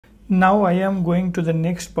Now I am going to the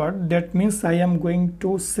next part. That means I am going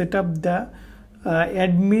to set up the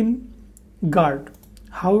admin guard.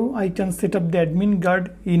 How I can set up the admin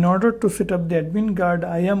guard? In order to set up the admin guard,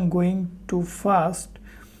 I am going to first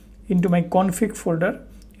into my config folder,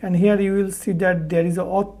 and here you will see that there is a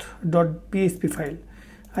auth.php file.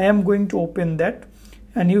 I am going to open that,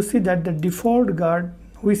 and you see that the default guard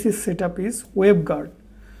which is set up is web guard.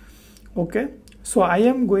 Okay, so I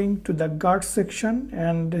am going to the guard section,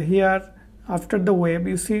 and here after the web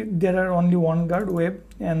you see there are only one guard, web,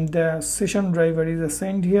 and the session driver is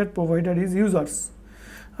assigned here, provider is users.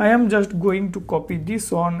 I am just going to copy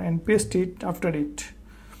this one and paste it after it,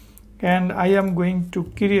 and I am going to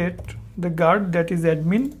create the guard, that is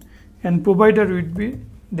admin, and provider would be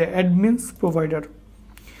the admin's provider.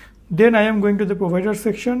 Then I am going to the provider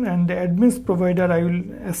section, and the admin's provider I will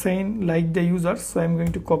assign like the users. So I am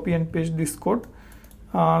going to copy and paste this code.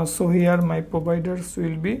 So here my providers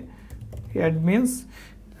will be admins,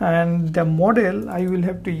 and the model I will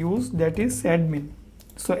have to use, that is admin.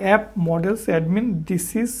 So app models admin,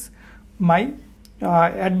 this is my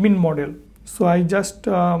admin model. So I just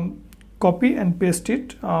copy and paste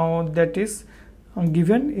it, that is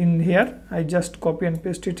given in here. I just copy and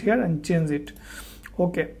paste it here and change it.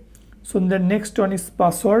 Okay, so the next one is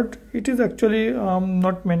password. It is actually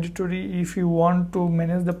not mandatory. If you want to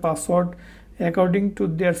manage the password according to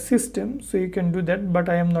their system, so you can do that, but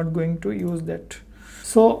I am not going to use that.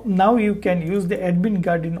 So now you can use the admin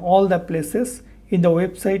guard in all the places in the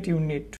website you need.